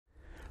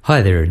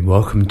Hi there and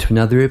welcome to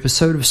another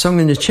episode of Song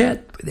in the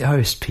Chat with your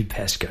host Pete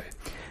Pascoe.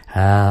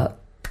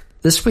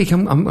 This week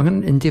I'm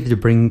going to endeavour to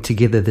bring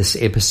together this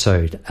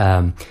episode.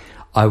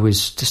 I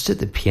was just at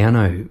the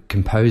piano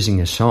composing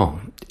a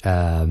song.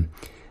 I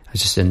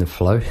was just in the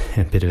flow,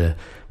 a bit of a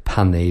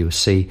pun there you'll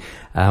see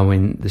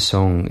when the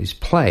song is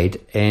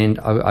played, and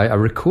I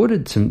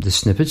recorded the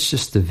snippets,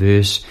 just the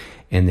verse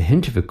and the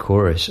hint of a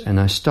chorus, and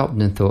I stopped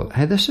and thought,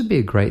 hey, this would be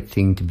a great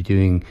thing to be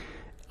doing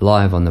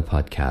live on the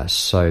podcast.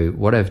 So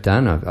what I've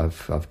done,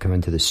 I've come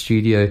into the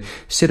studio,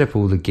 set up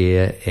all the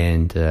gear,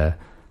 and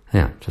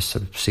just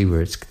sort of see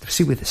where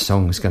the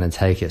song is going to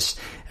take us.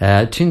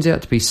 It turns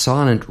out to be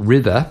Silent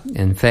River.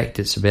 In fact,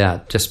 it's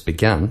about just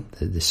begun,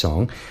 the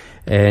song,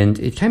 and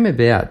it came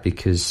about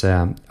because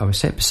I was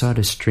sat beside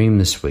a stream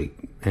this week,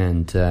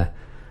 and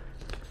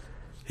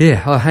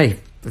hey,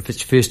 if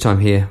it's your first time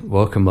here,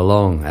 welcome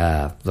along.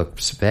 Look,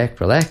 sit back,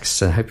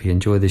 relax. I hope you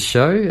enjoy this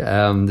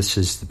show. This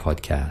is the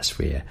podcast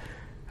where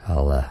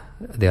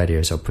the idea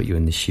is I'll put you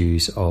in the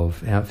shoes of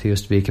how it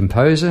feels to be a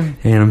composer,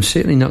 and I'm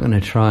certainly not going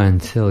to try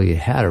and tell you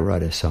how to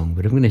write a song,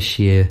 but I'm going to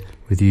share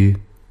with you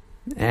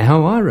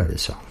how I wrote a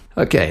song.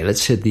 Okay,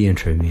 let's hit the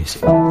intro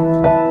music.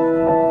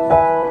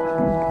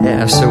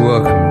 Yeah, so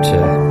welcome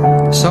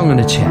to Song in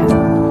the Chat.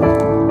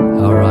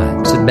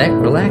 Alright, sit back,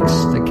 relax.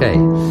 Okay,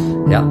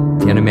 yeah,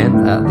 Piano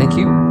Man, thank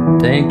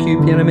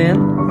you, Piano Man.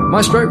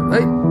 Maestro,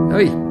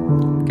 hey,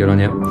 good on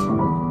you.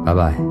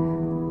 Bye-bye.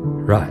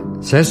 Right.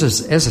 So as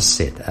I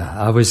said,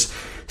 I was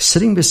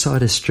sitting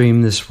beside a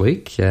stream this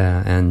week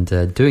and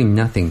doing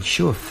nothing.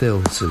 Sure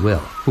fills the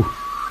well. Ooh,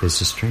 there's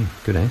the stream.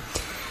 Good,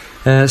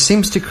 eh?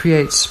 Seems to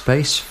create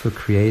space for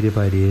creative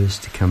ideas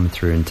to come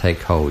through and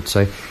take hold.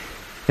 So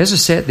as I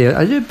sat there,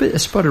 I did a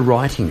spot of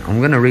writing. I'm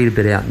going to read a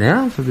bit out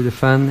now for a bit of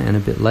fun, and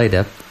a bit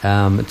later.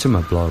 It's on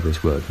my blog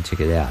as well. You can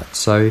check it out.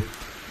 So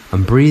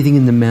I'm breathing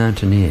in the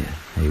mountain air.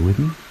 Are you with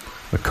me?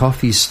 My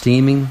coffee's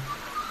steaming.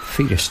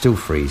 Feet are still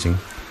freezing.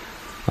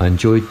 I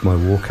enjoyed my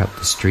walk up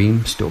the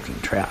stream, stalking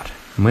trout.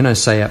 And when I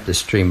say up the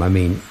stream, I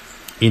mean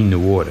in the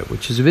water,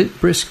 which is a bit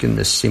brisk in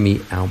the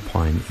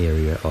semi-alpine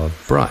area of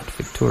Bright,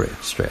 Victoria,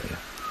 Australia.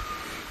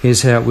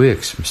 Here's how it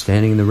works. I'm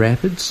standing in the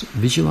rapids,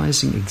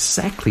 visualising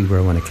exactly where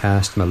I want to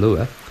cast my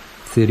lure,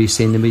 30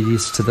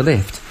 centimetres to the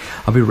left.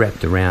 I'll be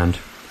wrapped around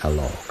a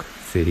log.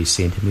 30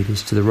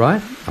 centimetres to the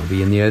right, I'll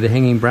be in the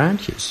overhanging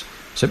branches.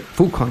 So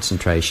full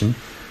concentration,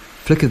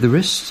 flick of the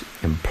wrist,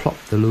 and plop,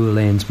 the lure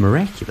lands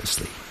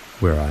miraculously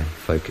where I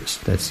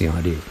focused. That's the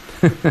idea.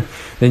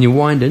 Then you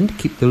wind in to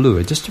keep the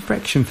lure just a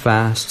fraction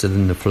faster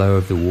than the flow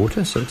of the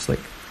water, so it's like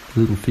a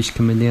little fish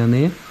coming down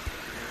there.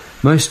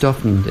 Most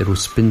often it'll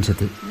spin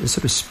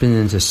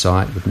into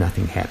sight with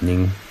nothing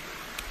happening.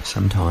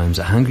 Sometimes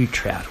a hungry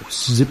trout will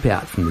zip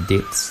out from the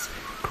depths,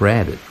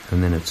 grab it,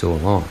 and then it's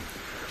all on.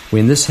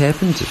 When this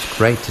happens, it's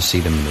great to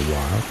see them in the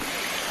wild.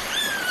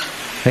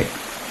 Hey,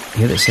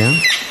 hear that sound?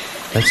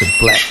 That's a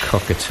black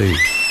cockatoo.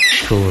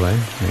 Cool, eh?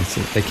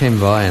 They came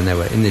by and they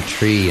were in the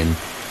tree, and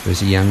there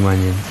was a young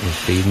one was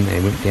feeding.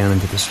 They went down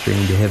into the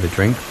stream to have a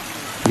drink.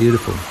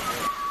 Beautiful.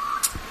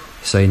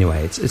 So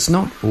anyway, it's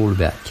not all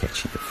about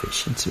catching the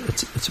fish.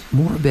 It's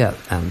more about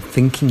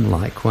thinking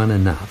like one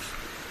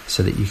enough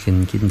so that you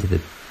can get into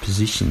the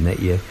position that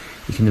you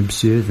can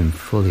observe them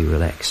fully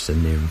relaxed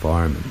in their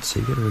environment. So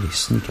you've got to really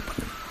sneak up on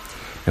them.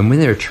 And when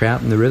there are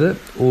trout in the river,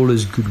 all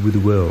is good with the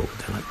world.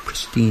 They're like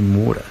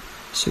pristine water.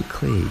 So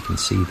clear you can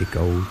see the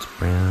golds,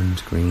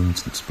 browns,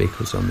 greens and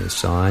speckles on their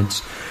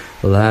sides,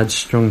 a large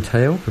strong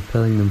tail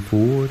propelling them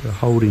forward or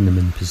holding them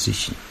in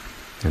position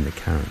in the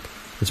current.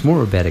 It's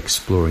more about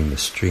exploring the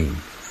stream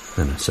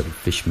than a sort of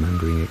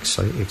fishmongering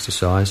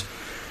exercise.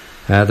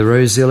 The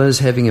rosellas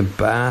having a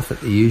bath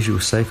at the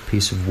usual safe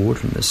piece of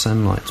water, and the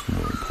sunlight's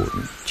more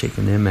important.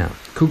 Checking them out.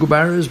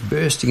 Kookaburras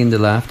bursting into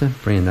laughter,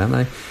 brilliant, aren't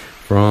they?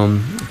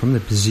 From the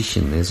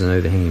position, there's an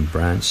overhanging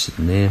branch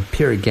sitting there. A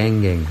pair of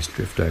gangangs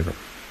drift over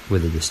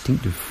with a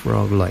distinctive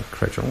frog-like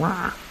croak,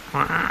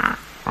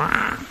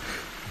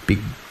 big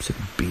sort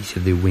of beat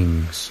of their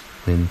wings,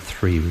 then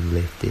three with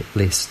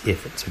less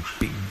effort, so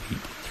big beat,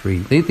 three.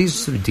 These are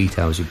sort of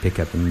details you pick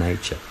up in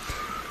nature.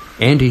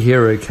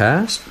 Anti-hero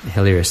cast,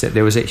 hilarious. That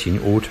there was actually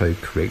an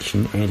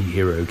auto-correction,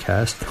 anti-hero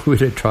cast.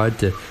 What I tried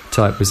to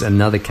type was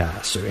another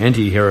cast. So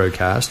anti-hero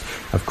cast,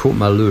 I've caught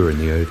my lure in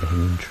the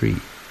overhanging tree.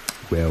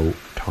 Well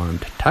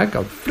timed tug,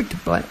 I flicked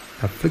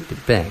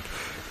it back.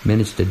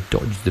 Managed to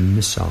dodge the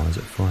missile as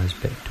it flies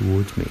back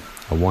towards me.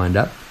 I wind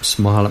up,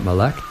 smile at my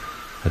luck.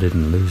 I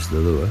didn't lose the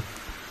lure.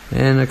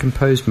 And I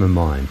composed my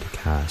mind to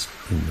cast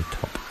in the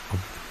top of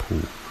the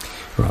pool.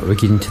 Right, we're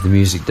getting to the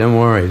music. Don't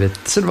worry, but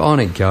sort of on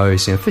it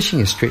goes. You know,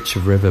 fishing a stretch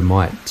of river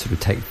might sort of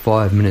take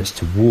 5 minutes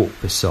to walk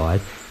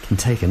beside, can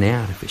take an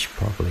hour to fish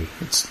properly.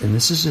 And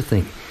this is the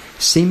thing.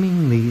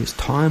 Seemingly, it's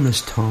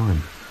timeless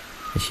time.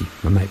 Actually,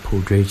 my mate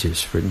Paul Dredge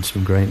has written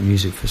some great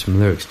music for some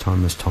lyrics,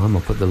 Timeless Time.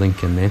 I'll put the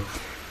link in there.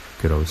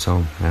 Good old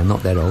song.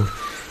 Not that old.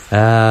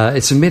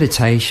 It's a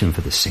meditation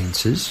for the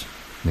senses.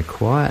 The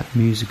quiet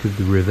music of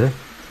the river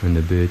and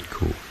the bird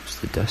calls.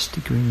 The dusty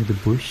green of the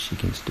bush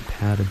against the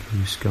powder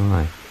blue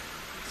sky.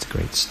 It's a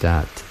great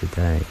start to the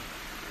day.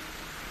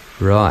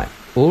 Right,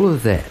 all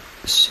of that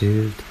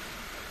served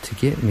to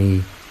get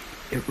me,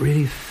 it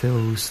really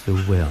fills the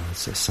well,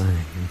 as they're saying.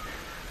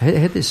 And I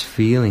had this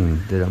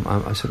feeling that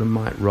I sort of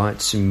might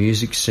write some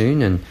music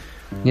soon, and,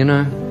 you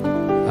know,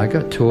 I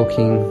got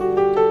talking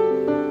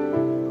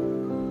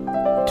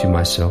to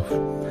myself.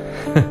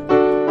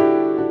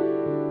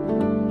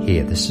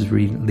 Here, this is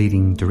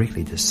leading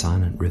directly to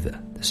Silent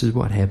River. This is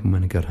what happened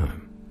when I got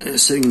home.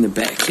 Sitting in the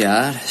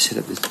backyard, set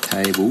up the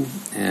table,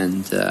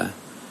 and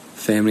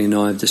family and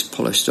I have just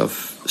polished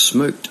off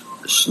smoked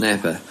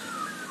snapper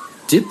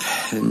dip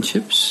and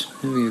chips,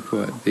 having a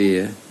quiet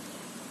beer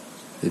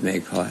with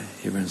Magpie.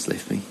 Everyone's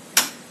left me.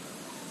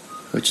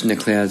 Watching the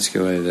clouds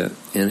go over,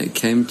 and it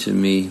came to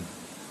me,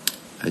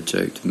 I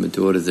joked to my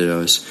daughter that I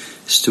was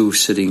still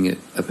sitting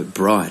up at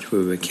Bright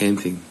where we were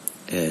camping,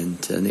 and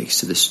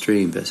next to the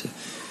stream, but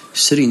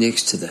sitting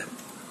next to the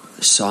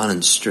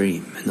silent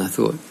stream, and I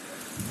thought,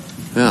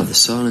 wow, the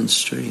silent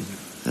stream,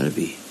 that'd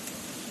be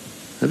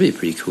a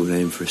pretty cool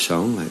name for a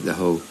song, like the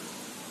whole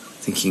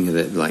thinking of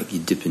it like you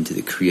dip into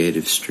the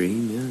creative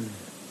stream, yeah.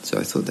 So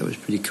I thought that was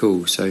pretty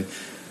cool. So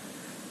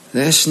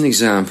that's an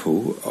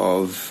example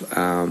of,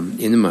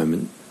 in the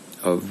moment,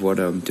 of what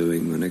I'm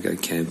doing when I go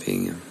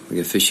camping. I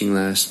go fishing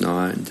last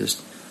night and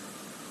just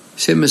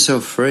set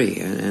myself free.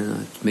 And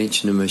I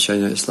mentioned in my show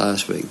notes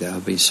last week that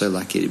I've been so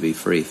lucky to be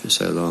free for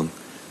so long.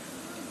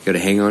 You've got to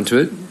hang on to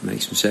it,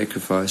 make some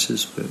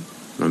sacrifices, but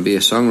I want to be a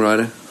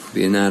songwriter,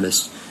 be an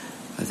artist.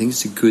 I think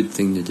it's a good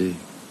thing to do.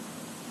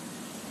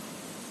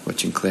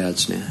 Watching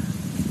clouds now.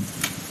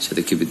 So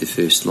that could be the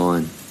first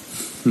line.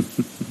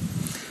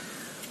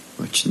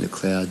 Watching the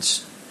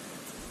clouds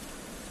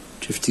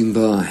drifting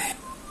by.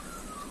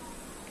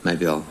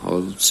 Maybe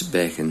I'll sit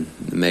back and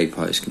the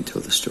magpies can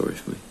tell the story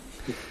for me.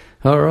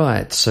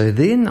 Alright, so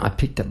then I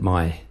picked up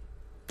my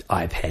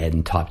iPad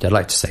and typed. I'd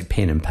like to say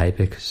pen and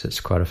paper because that's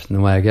quite often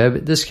the way I go, but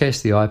in this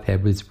case the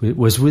iPad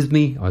was with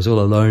me. I was all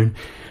alone.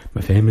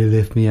 My family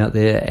left me out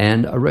there,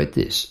 and I wrote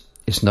this.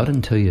 It's not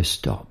until you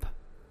stop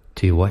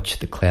till you watch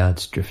the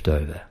clouds drift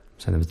over.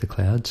 So that was the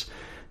clouds.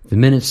 The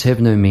minutes have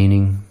no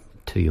meaning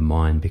till your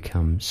mind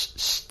becomes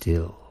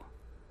still.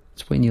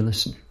 It's when you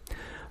listen.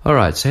 All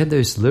right, so I had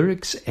those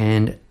lyrics,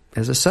 and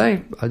as I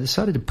say, I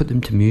decided to put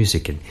them to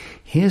music, and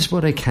here's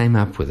what I came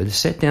up with. I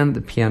just sat down at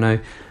the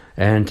piano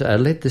and I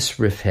let this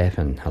riff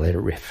happen. I let it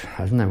riff.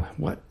 I don't know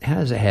how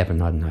does it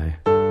happen? I don't know.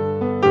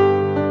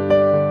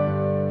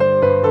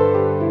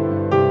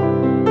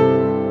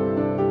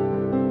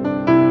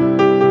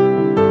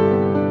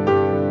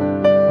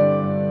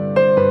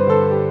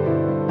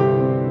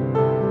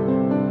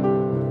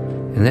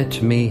 And that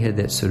to me had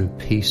that sort of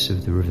peace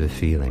of the river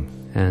feeling.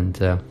 And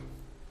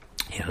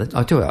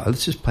I'll do it.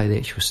 Let's just play the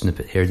actual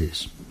snippet. Here it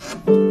is.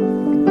 Yeah,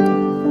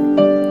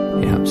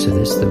 so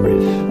that's the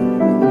riff.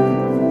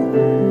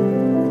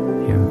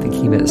 Yeah, I'm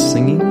thinking about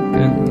singing.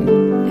 Yeah.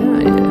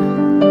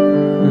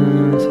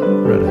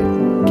 Righto.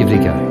 Give it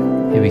a go.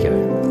 Here we go.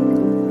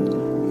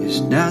 It's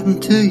not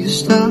until you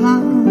stop,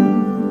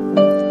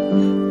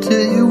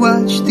 till you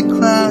watch the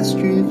clouds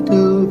drift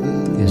over.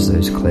 There's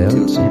those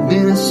clouds. Till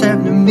minutes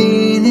have no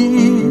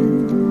meaning.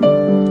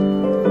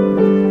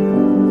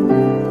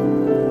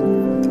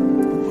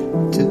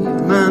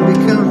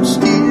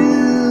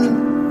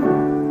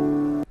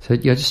 So I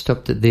just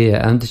stopped it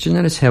there. Did you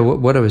notice how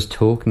what I was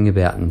talking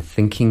about and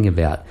thinking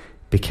about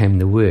became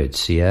the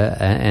words, yeah?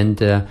 And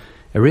a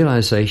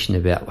realization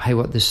about, hey,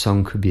 what this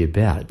song could be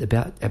about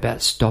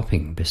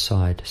stopping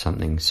beside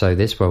something. So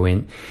that's where I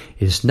went,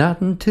 it's not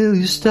until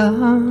you stop,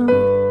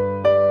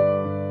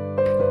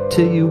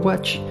 till you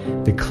watch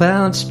the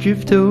clouds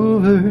drift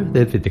over,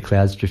 that'd be the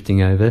clouds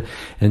drifting over,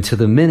 until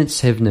the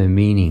minutes have no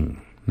meaning.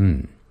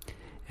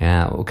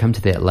 We'll come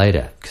to that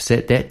later, because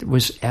that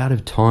was out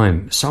of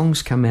time.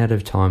 Songs come out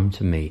of time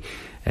to me,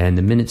 and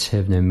the minutes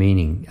have no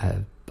meaning.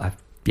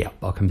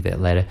 I'll come to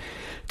that later.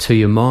 Till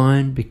your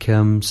mind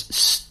becomes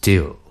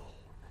still.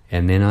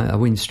 And then I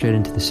went straight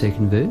into the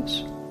second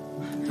verse.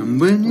 And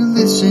when you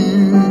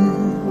listen,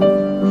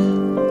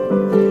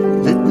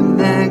 let the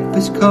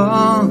magpies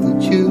call the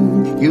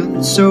tune. You're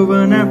not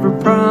solving every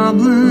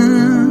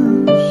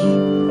problem.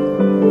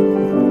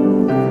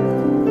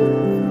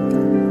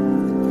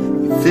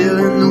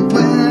 Feeling the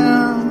well.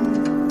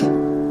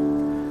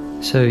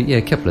 So yeah,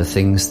 a couple of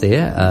things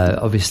there.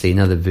 Obviously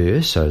another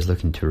verse, so I was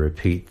looking to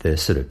repeat the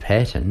sort of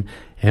pattern.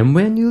 And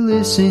when you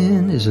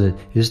listen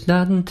is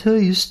not until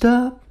you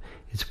stop,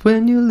 it's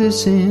when you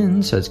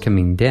listen. So it's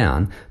coming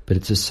down, but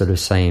it's just sort of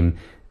same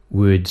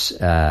words,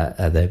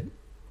 are the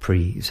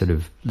pre sort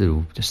of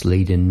little just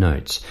lead in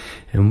notes.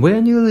 And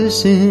when you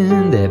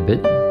listen, that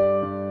bit,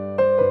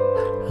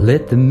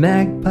 let the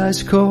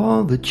magpies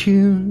call the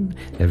tune.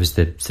 That was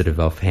the sort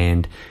of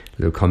offhand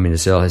little comment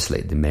as well. Let's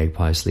let the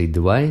magpies lead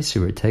the way. See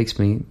where it takes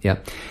me.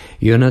 Yep.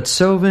 You're not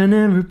solving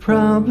every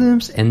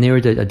problems. And there I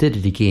did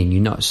it again.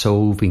 You're not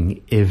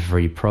solving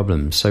every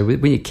problem. So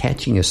when you're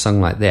catching a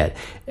song like that,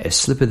 a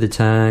slip of the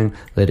tongue,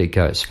 let it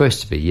go. It's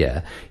supposed to be,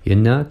 yeah. You're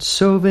not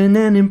solving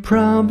any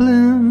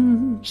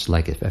problems.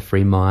 Like a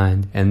free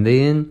mind. And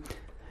then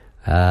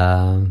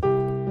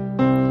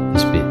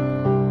This bit.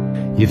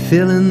 You're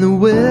filling the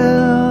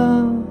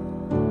well,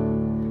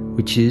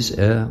 which is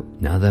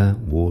another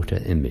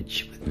water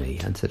image with me.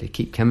 And so I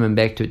keep coming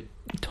back to it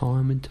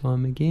time and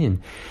time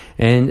again.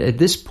 And at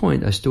this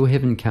point, I still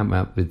haven't come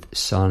up with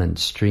Silent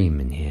Stream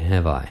in here,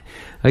 have I?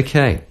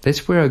 Okay,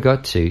 that's where I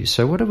got to.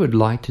 So what I would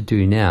like to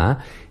do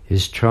now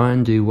is try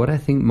and do what I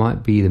think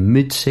might be the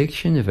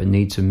midsection, if it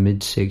needs a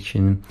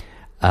midsection.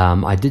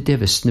 I did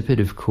have a snippet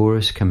of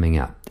chorus coming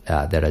up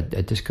that I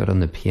just got on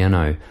the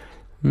piano.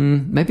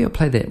 Maybe I'll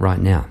play that right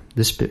now.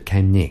 This bit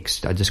came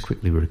next. I just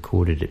quickly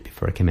recorded it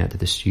before I came out to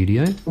the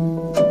studio.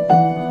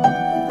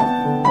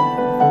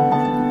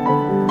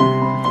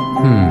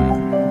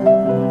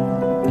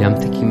 Yeah, I'm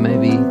thinking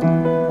maybe...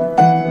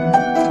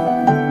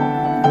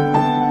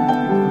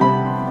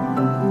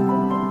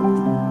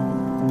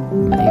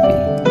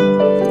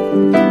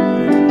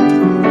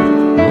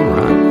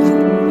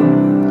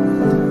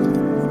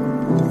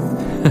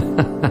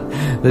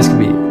 This could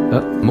be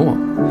more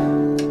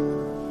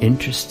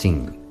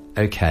interesting.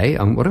 Okay,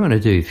 what I'm going to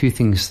do, a few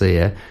things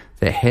there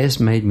that has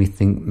made me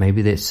think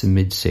maybe that's the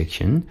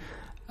midsection,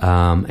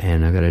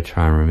 and I've got to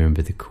try and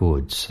remember the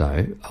chords.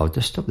 So I'll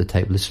just stop the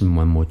tape, listen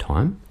one more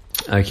time.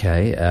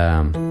 Okay,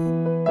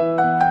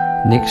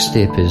 next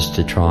step is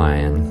to try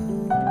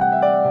and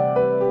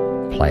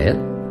play it,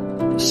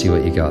 see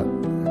what you got.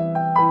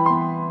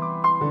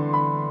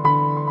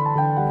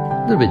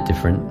 A little bit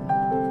different.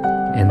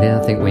 And then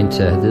I think went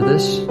to do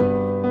this.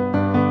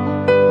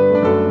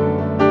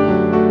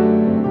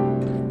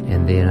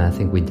 And then I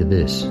think we did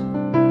this.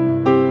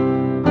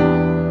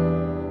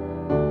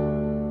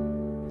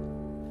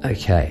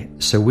 Okay,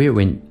 so I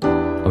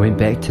went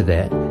back to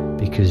that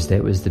because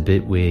that was the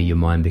bit where your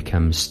mind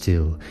becomes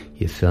still.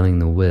 You're filling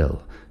the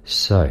well.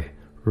 So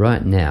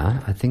right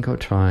now, I think I'll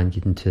try and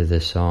get into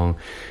the song.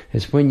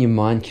 It's when your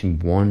mind can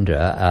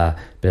wander,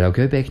 but I'll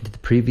go back into the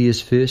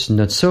previous verse.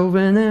 Not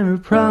solving every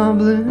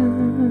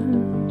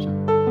problem.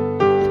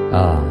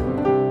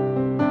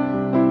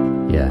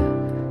 Yeah.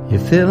 You're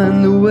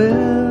filling the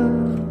well.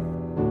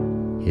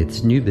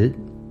 It's new bit.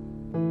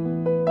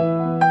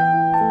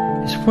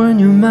 It's when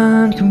your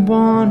mind can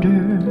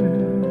wander.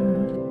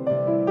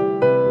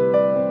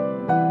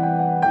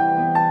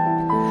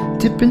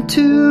 Dip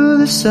into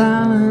the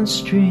silent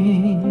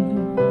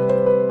stream.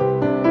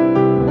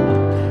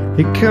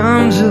 It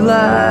comes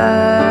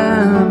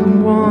alive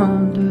and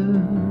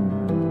wonder.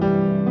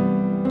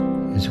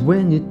 It's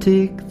when you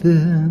take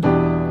the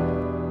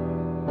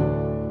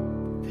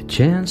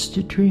chance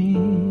to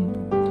dream.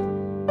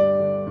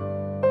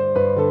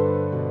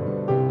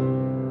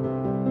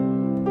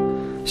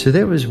 So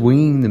that was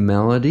winging the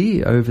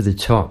melody over the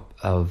top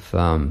of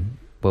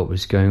what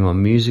was going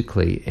on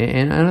musically,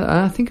 and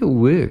I think it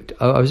worked.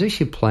 I was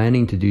actually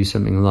planning to do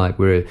something like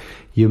where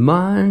your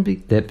mind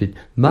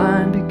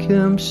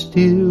becomes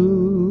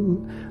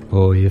still,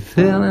 or you're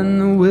filling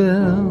the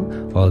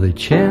well, or the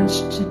chance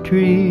to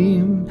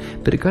dream.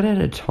 But it got out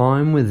of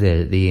time with that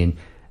at the end,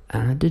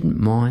 and I didn't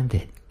mind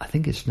that. I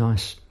think it's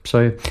nice.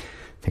 So I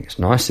think it's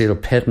nice, a little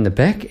pat in the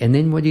back, and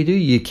then what do?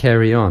 You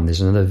carry on.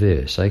 There's another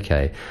verse.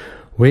 Okay.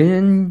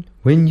 When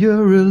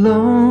you're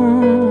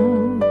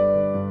alone,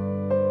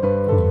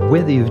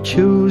 whether you've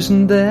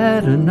chosen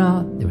that or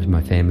not, it was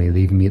my family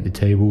leaving me at the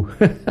table,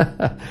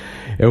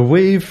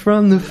 away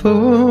from the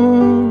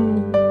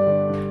phone,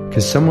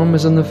 because someone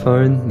was on the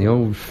phone, the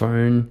old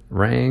phone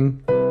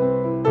rang.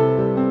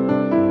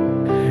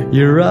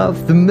 You're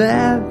off the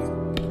map,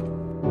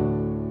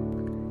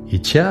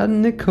 you're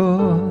charting a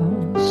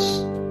course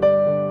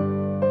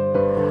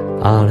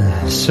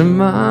on some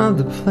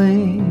other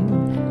plane,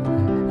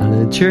 on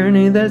a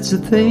journey that's a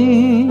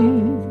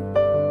thing.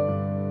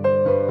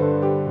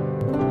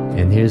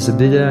 And here's the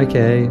bit,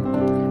 okay.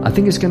 I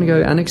think it's going to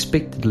go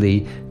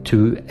unexpectedly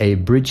to a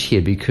bridge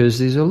here because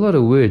there's a lot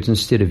of words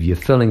instead of you're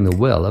filling the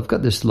well. I've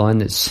got this line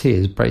that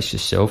says, brace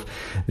yourself,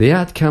 the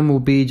outcome will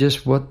be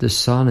just what the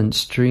silent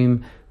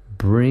stream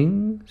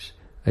brings.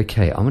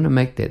 Okay, I'm going to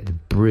make that the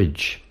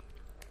bridge.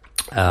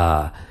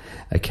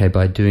 Okay,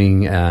 by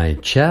doing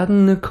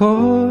charting the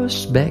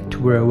course back to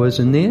where I was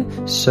in there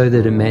so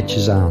that it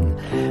matches on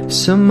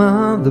some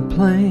other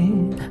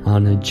plane,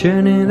 on a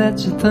journey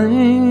that's a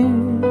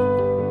thing.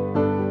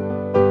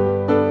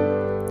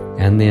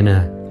 And then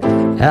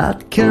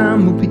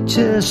outcome will be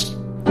just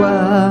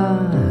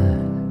what?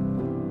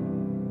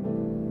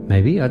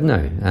 Maybe, I don't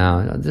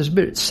know. There's a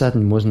bit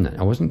sudden, wasn't it?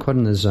 I wasn't quite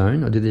in the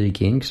zone. I'll do that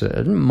again because I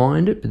didn't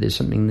mind it, but there's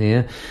something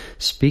there.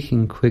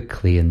 Speaking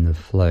quickly in the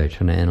flow,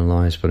 trying to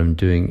analyse what I'm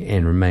doing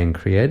and remain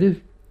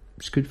creative.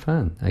 It's good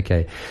fun.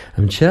 Okay,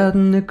 I'm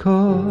charting the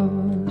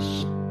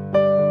course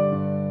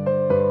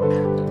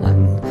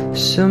on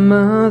some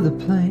other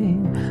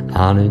plane,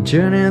 on a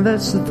journey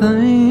that's the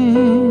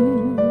thing.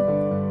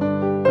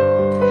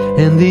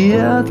 And the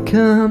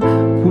outcome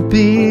will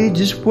be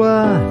just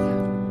what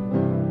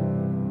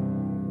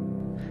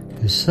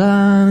the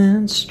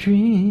silent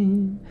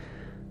stream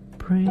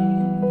brings.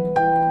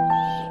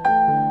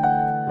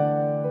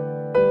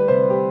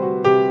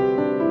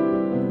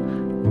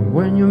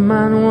 When your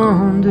mind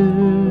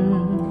wanders,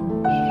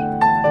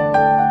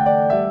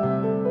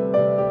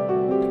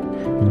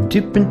 and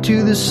dip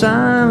into the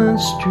silent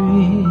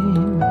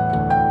stream.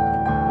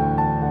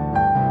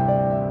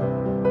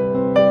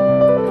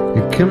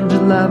 You come to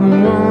life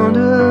and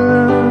wonder.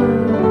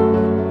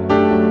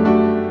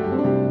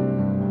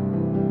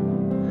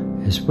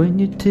 It's when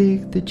you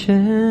take the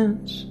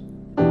chance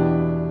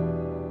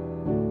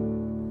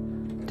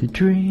to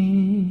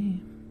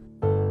dream.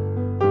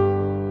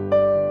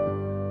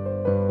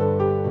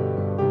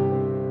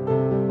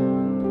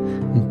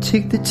 And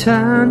take the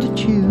time to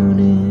tune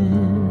in.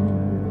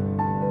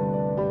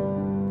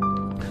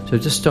 So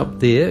just stop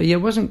there. Yeah,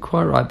 it wasn't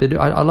quite right, but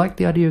I like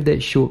the idea of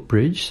that short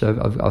bridge. So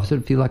I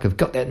sort of feel like I've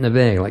got that in the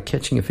bag, like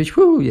catching a fish.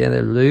 Woo, yeah,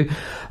 that'll do.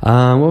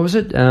 What was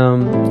it?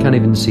 Can't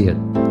even see it.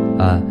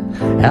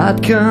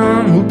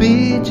 Outcome will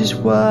be just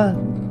what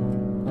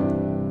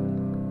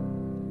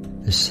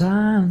the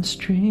silent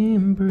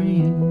stream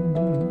brings.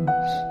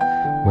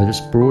 Well,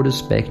 it's brought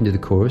us back into the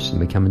chorus, and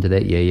we're coming to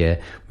that. Yeah.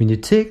 When you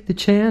take the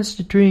chance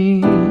to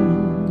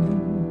dream.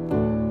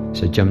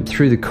 So jump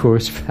through the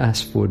chorus,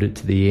 fast forward it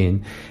to the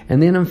end,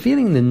 and then I'm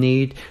feeling the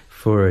need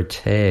for a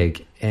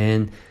tag,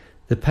 and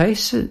the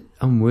pace that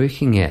I'm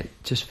working at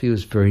just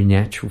feels very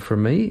natural for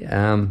me.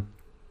 What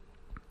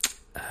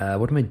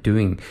am I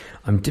doing?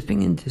 I'm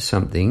dipping into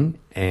something,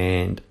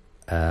 and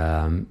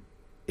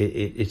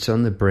it's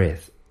on the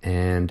breath,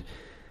 and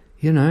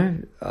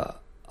I'm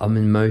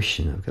in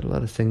motion. I've got a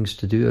lot of things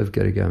to do. I've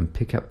got to go and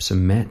pick up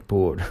some mat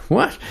board.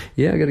 What?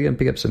 Yeah, I've got to go and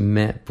pick up some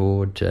mat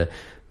board to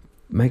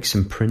make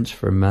some prints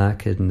for a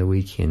market in the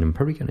weekend. I'm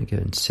probably going to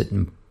go and sit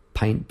and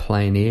paint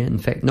plein air. In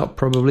fact, not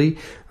probably.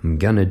 I'm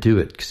going to do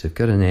it because I've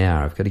got an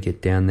hour. I've got to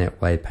get down that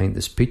way, paint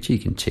this picture. You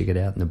can check it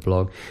out in the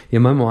blog. Yeah,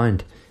 my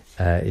mind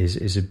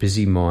is a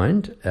busy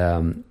mind.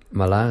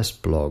 My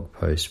last blog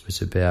post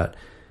was about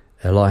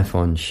a life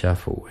on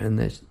shuffle, and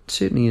that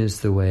certainly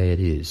is the way it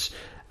is.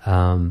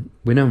 When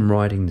I'm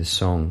writing the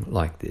song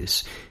like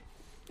this,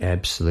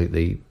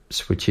 absolutely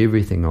switch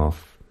everything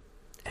off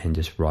and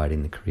just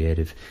writing the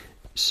creative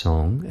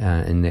song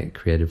in that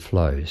creative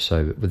flow.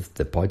 So with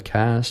the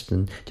podcast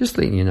and just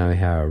letting you know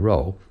how I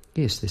roll,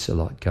 yes, there's a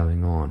lot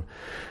going on.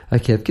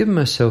 Okay, I've given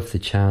myself the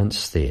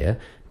chance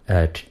there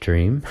to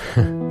dream.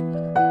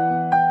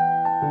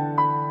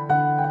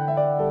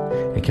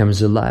 It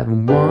comes alive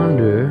and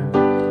wonder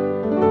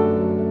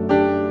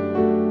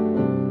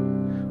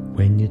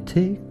when you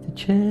take the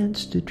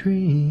chance to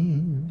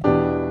dream.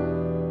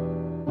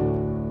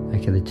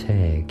 Okay, the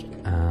tag.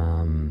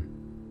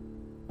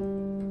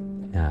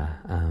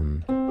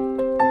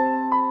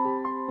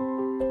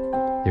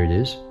 There it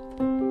is.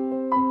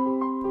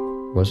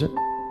 Was it?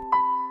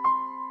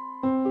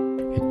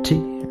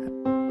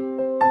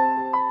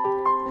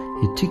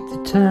 You take the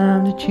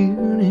time to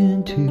tune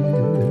into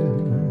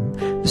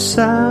the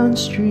silent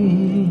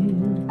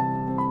stream.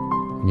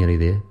 Nearly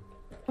there.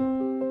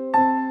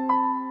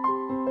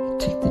 You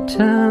take the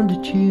time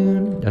to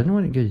tune. I don't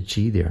want to go to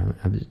G there.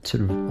 I'm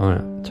sort of. Oh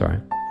no, sorry.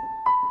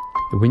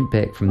 It went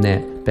back from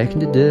that back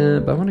into D,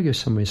 but I want to go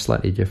somewhere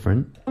slightly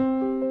different.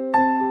 You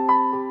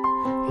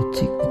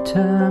take the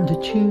time to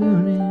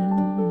tune in.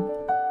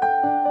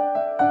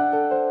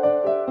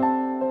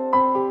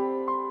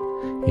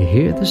 You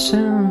hear the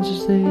sounds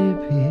as they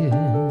appear,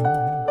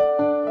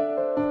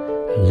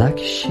 like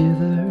a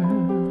shiver.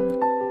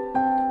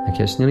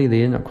 Okay, it's nearly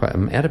there, not quite.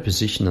 I'm out of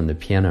position on the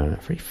piano, and I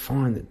really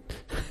find that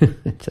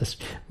it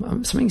just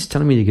something's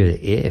telling me to go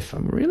to F.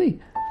 I'm really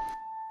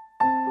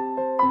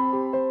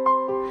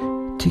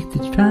take the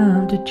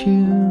time to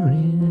tune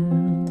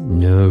in.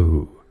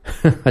 No,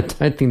 I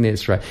don't think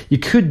that's right. You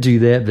could do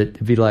that, but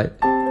it'd be like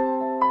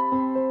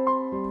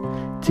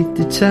take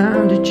the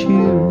time to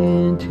tune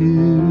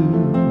into.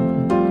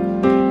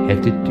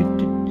 Have to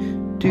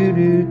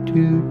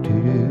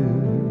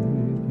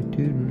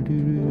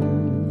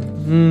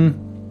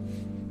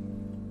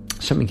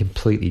something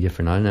completely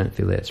different. I don't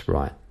feel that's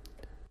right.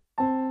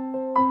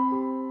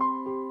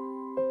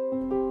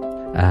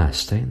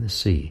 Stay in the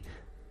sea.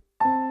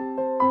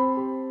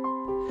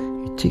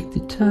 You take the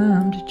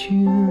time to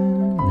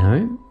tune.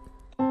 No.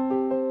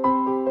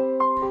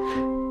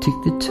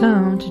 Take the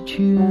time to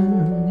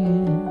tune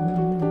in.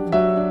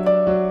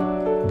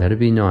 That'd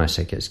be nice.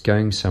 Okay, it's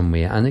going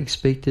somewhere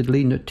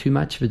unexpectedly, not too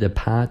much of a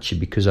departure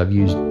because I've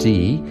used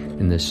D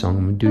in this song.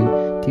 I'm doing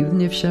D with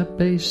an F sharp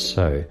bass,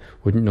 so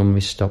wouldn't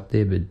normally stop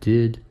there, but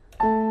did.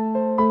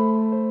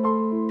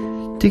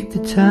 Take the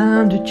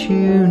time to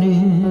tune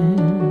in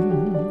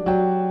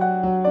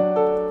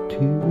to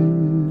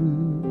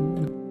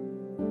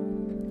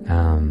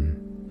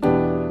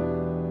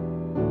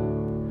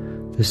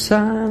the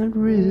silent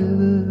river,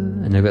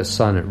 and I've got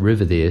silent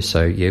river there.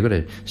 So yeah, I've got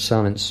a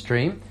silent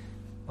stream.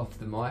 Off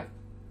the mic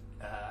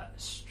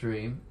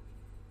stream,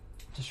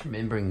 just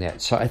remembering that.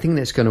 So I think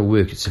that's going to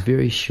work. It's a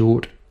very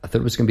short. I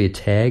thought it was going to be a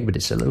tag, but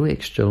it's a little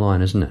extra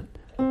line, isn't it?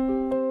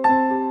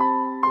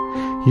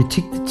 You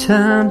take the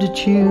time to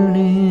tune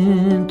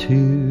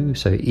into.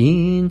 So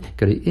in,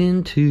 got it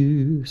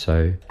into.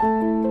 So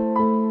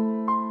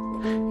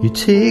you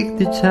take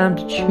the time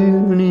to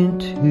tune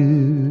into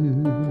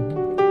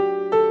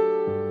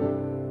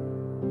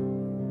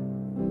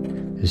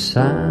the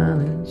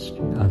silent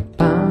stream,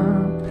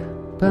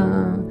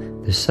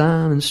 the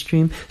silent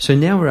stream. So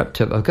now we're up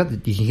to,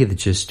 you can hear the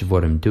gist of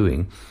what I'm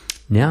doing.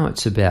 Now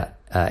it's about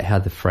how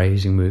the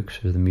phrasing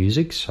works with the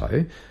music.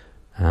 So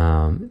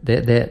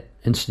that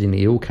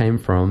incidentally all came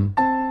from,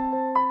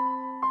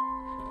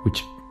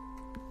 which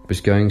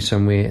was going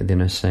somewhere, and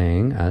then I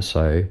sang,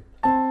 so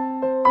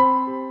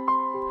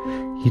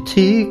you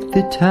take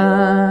the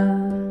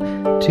time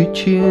to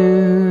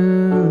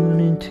tune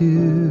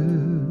into,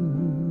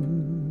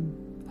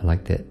 I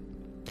like that.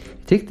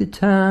 You take the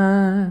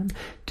time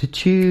to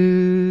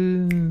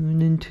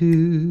tune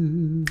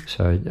into,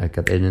 so I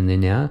got that in there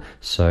now.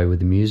 So with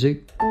the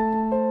music,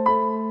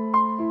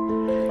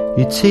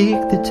 you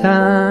take the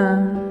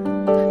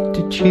time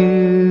to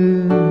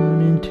tune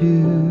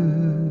into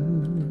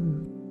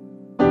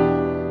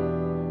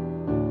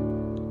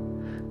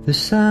the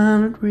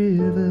silent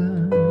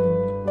river.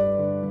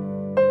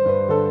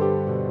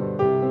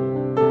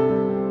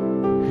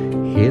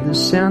 Hear the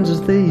sounds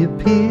as they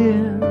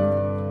appear,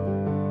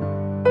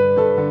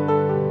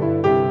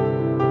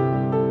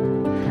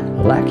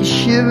 like a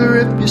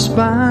shiver up your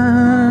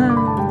spine,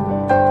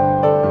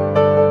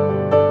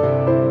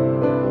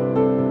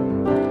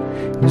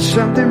 and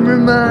something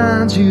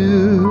reminds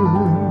you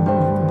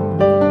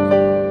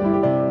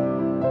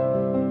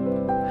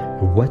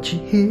of what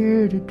you're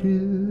here to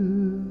do.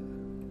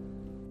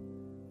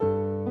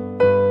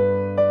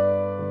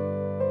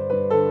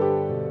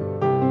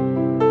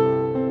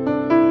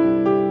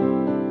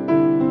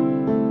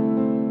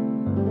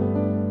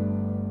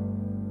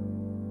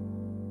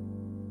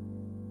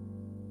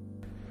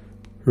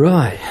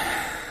 Right,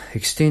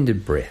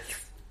 extended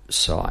breath,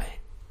 sigh.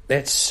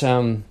 That's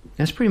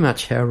pretty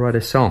much how I write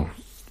a song,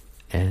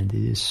 and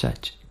it is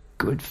such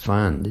good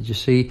fun. Did you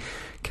see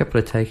a couple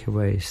of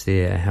takeaways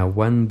there? How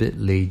one bit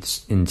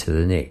leads into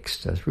the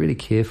next. I was really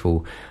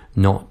careful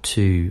not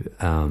to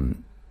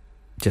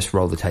just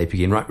roll the tape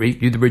again. Right,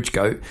 do the bridge,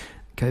 go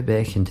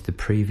back into the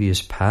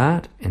previous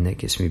part, and that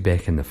gets me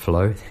back in the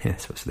flow.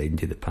 That's what's leading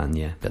to the pun,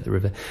 yeah, about the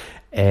river,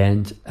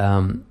 and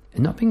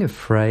not being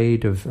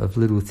afraid of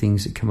little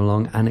things that come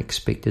along,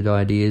 unexpected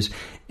ideas,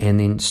 and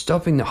then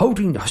stop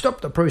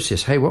the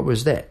process. Hey, what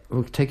was that?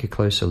 We'll take a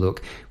closer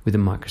look with a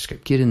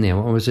microscope. Get in there,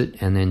 what was it?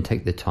 And then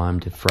take the time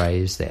to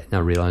phrase that. And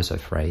I realise I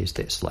phrased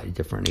that slightly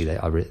differently.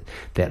 I read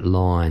that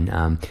line,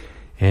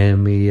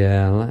 and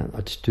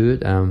let's do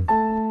it.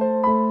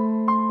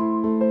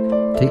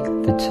 Take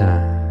the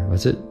time,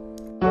 was it?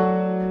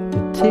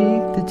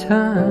 Take the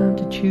time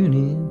to tune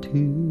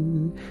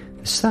into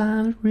the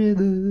silent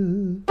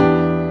river.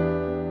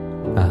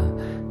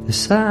 The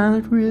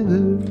silent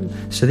river.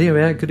 So there we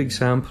are, a good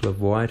example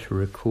of why to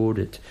record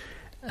it.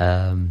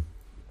 Go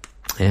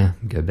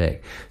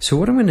back. So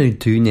what I'm going to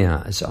do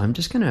now is I'm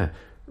just going to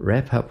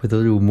wrap up with a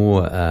little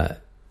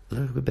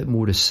bit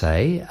more to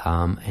say,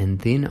 and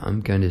then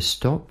I'm going to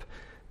stop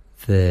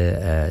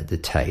the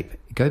tape,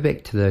 go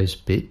back to those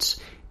bits,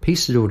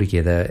 piece it all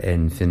together,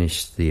 and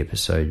finish the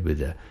episode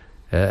with a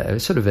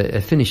sort of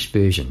a finished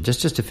version,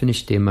 just a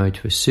finished demo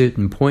to a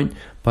certain point.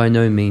 By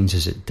no means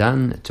is it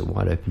done. It's a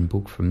wide open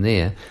book from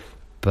there,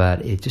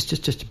 but it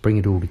just to bring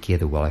it all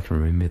together while I can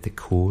remember the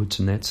chords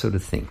and that sort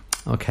of thing.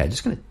 Okay,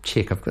 just going to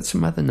check. I've got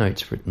some other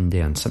notes written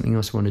down. Something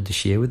else I wanted to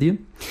share with you.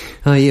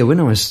 Oh yeah, when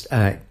I was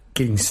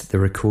getting the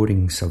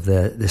recordings of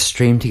the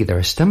stream together,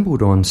 I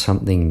stumbled on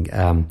something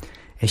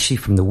actually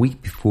from the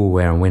week before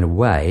where I went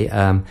away.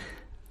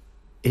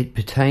 It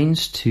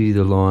pertains to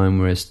the line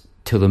where it's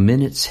till the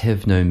minutes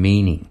have no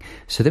meaning.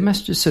 So that must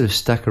have just sort of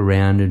stuck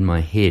around in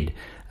my head.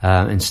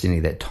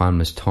 Incidentally, that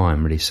timeless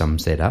time really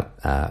sums that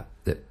up.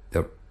 That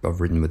I've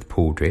written with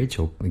Paul Dredge.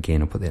 I'll put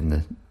that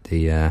in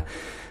the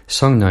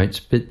song notes.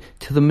 But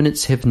till the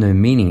minutes have no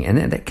meaning, and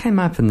that came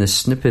up in the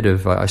snippet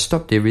of I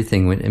stopped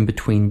everything, went in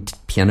between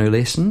piano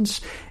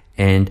lessons,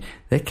 and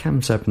that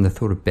comes up in the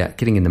thought about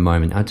getting in the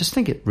moment. I just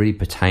think it really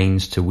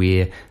pertains to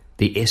where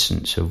the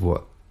essence of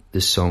what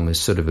this song is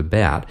sort of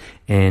about,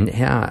 and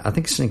how I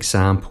think it's an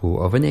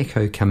example of an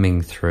echo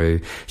coming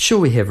through. Sure,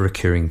 we have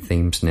recurring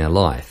themes in our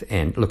life,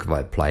 and look, if I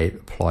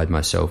applied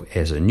myself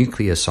as a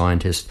nuclear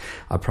scientist,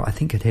 I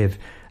think I'd have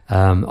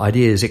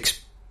ideas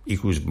X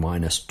equals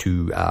minus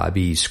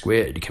 2RB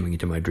squared coming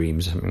into my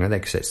dreams, or something like that,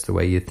 because that's the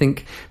way you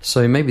think.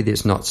 So maybe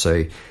that's not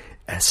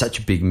such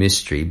a big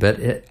mystery, but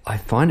I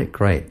find it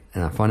great,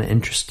 and I find it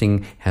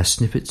interesting how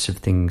snippets of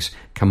things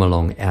come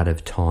along out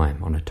of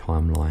time on a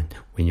timeline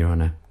when you're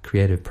on a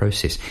creative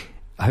process.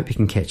 I hope you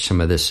can catch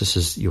some of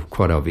this. You're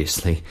quite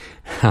obviously,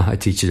 I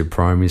teach at a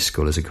primary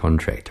school as a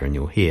contractor, and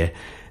you'll hear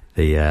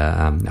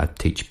I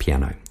teach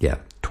piano.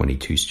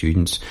 22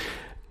 students,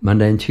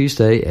 Monday and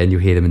Tuesday, and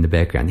you'll hear them in the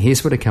background.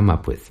 Here's what I come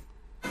up with.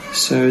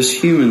 So as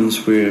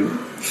humans, we're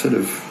sort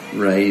of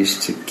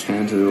raised to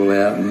count it all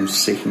out in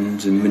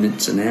seconds and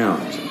minutes and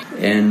hours.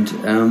 And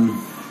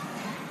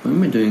when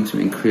we're doing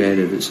something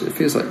creative, it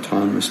feels like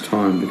timeless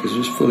time, because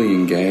we're just fully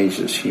engaged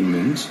as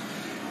humans.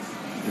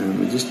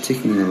 We're just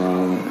ticking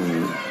along,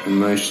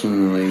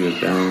 emotionally, we're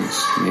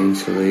balanced,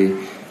 mentally,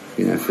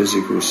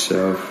 physical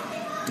self,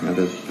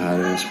 another part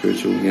of our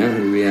spiritual,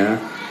 who we are.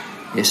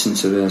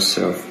 essence of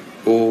ourselves,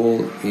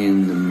 all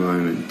in the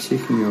moment,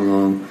 ticking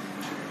along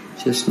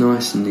just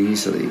nice and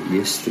easily.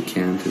 Yes, the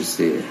counter's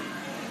there.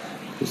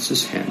 It's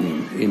just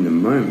happening in the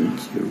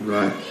moment. You're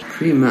right,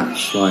 pretty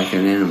much like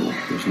an animal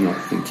who's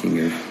not thinking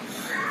of,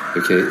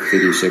 okay,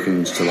 30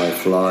 seconds till I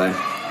fly,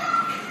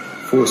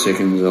 4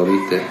 seconds I'll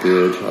eat that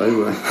bird.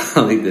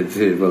 I'll eat that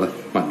bird. Well,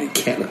 it might be a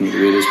cat looking at the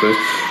bird, I suppose.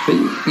 But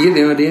you get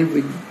the idea.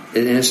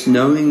 And it's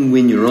knowing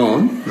when you're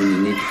on, when you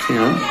need to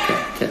count,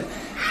 tap,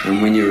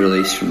 and when you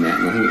release from that.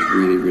 And I think it's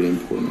really, really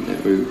important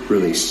that we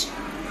release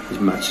as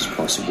much as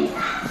possible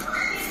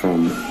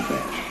from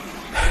that.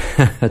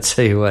 I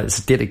tell you what, it's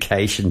a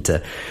dedication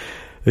to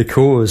the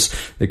cause,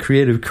 the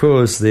creative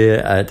cause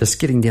there. Just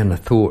getting down to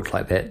thought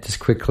like that, just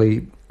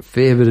quickly,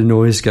 fair bit of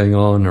noise going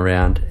on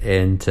around,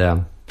 and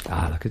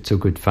look, it's all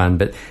good fun.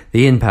 But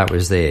the end part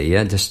was there,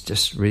 yeah,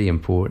 just really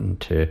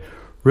important to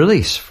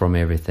release from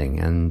everything.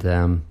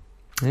 And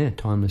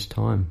timeless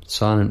time,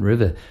 silent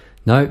river.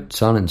 No,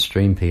 silent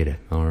stream, Peter.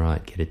 All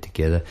right, get it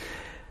together.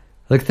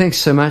 Look, thanks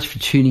so much for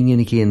tuning in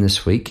again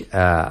this week.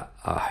 I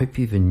hope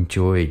you've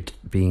enjoyed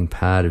being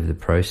part of the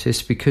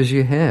process, because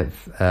you have.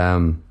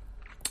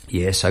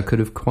 Yes, I could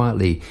have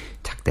quietly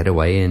tucked that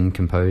away and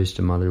composed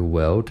in my little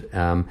world.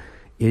 It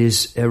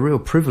is a real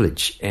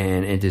privilege,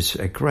 and it is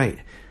a great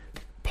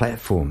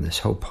platform, this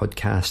whole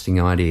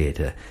podcasting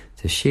idea,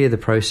 to share the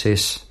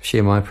process,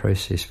 share my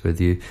process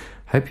with you.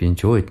 Hope you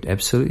enjoyed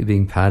absolutely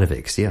being part of it,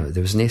 because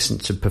there was an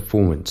essence of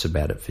performance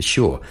about it for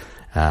sure,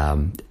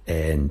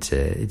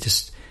 it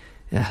just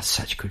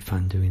such good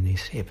fun doing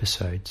these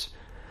episodes.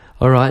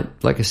 All right,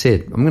 like I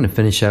said, I'm going to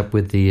finish up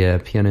with the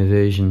piano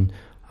version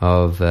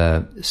of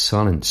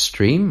Silent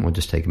Stream. I'll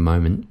just take a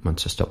moment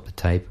once I stop the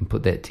tape and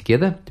put that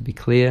together. To be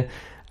clear,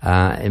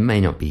 it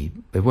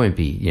won't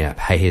be.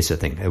 Hey, here's the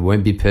thing: it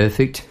won't be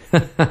perfect.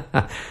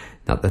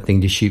 Not the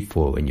thing to shoot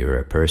for when you're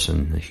a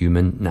person, a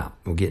human. No,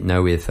 we'll get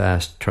nowhere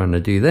fast trying to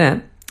do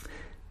that.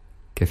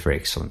 Go for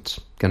excellence.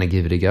 Going to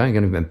give it a go. I'm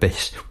going to give it my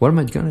best. What am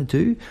I going to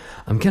do?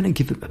 I'm going to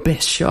give it my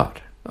best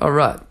shot. All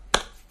right.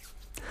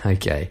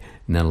 Okay.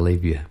 And that'll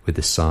leave you with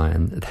the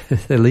sound.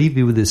 They'll leave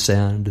you with the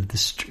sound of the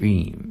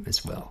stream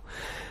as well.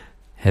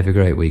 Have a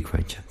great week,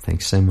 won't you?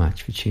 Thanks so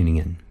much for tuning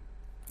in.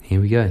 Here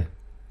we go.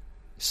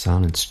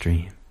 Silent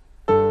Stream.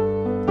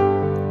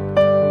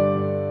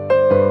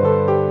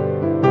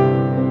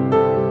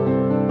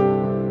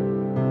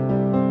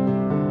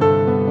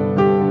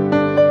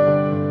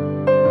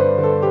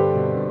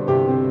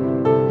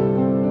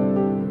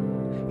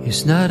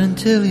 It's not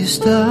until you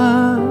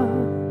stop,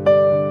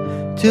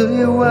 till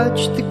you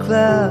watch the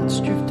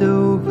clouds drift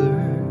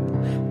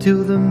over,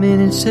 till the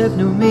minutes have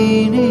no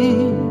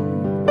meaning,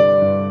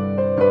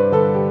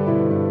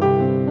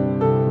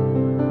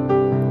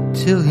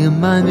 till your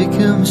mind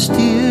becomes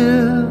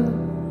still.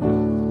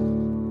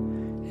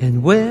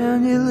 And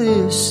when you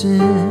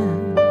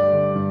listen,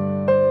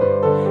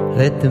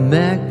 let the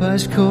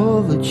magpies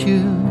call the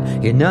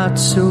tune. You're not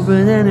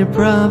solving any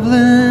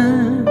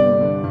problems,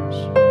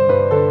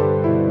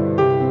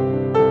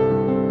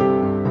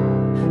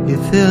 you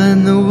fill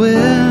in the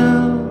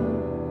well.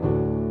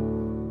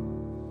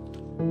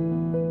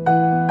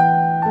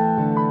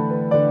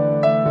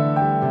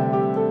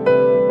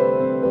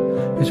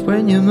 It's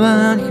when your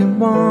mind can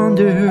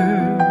wander,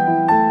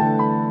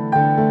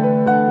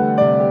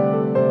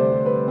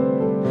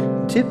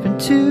 dip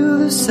into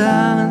the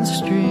silent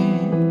stream.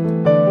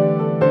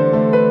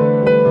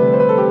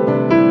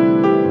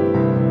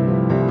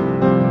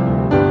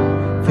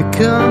 That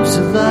comes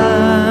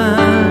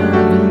alive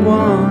and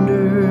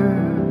wander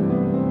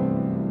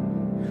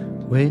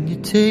when you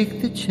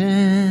take the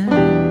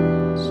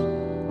chance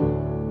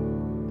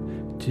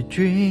to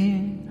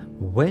dream,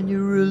 when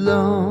you're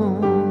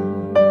alone.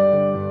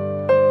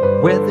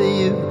 Whether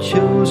you've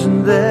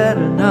chosen that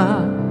or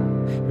not,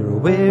 you're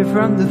away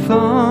from the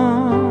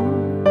phone.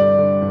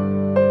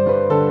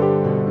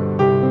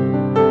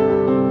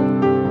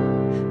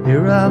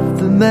 You're off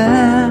the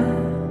map,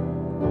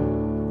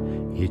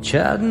 you're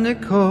charting a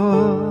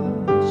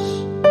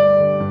course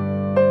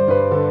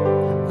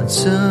on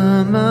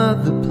some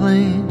other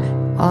plane,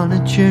 on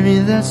a journey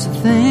that's the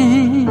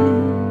thing.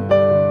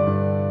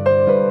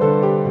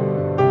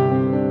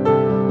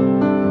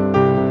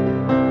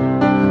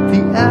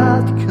 The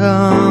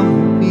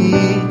outcome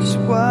is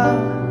what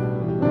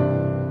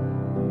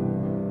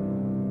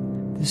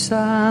the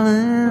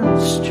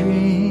silent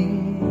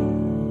stream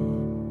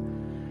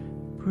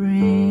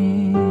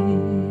brings.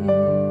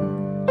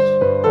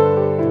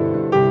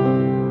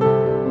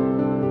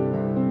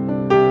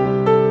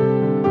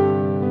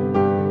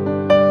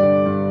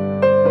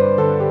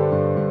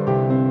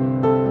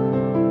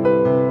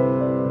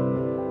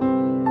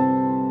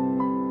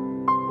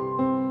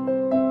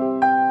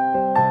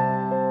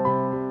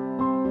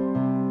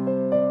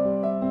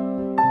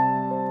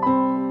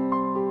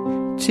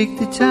 Take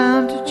the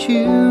time to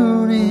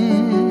tune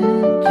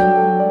in to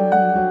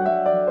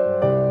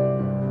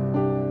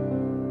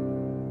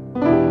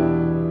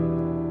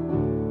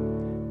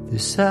the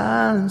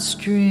silent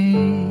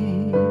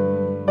stream.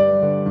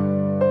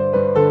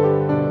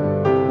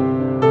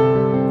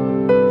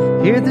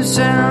 Hear the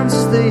sounds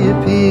as they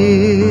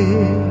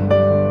appear.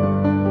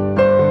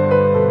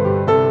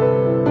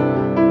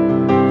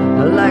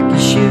 Like a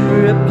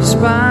shiver up your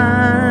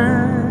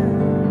spine.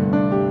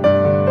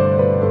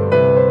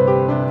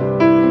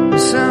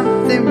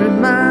 Something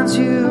reminds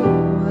you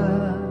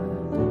what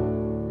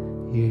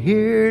you're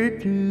here to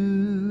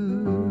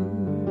do.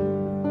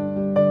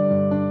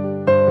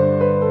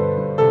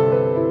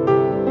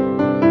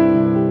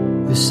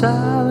 The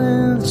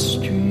silent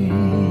street.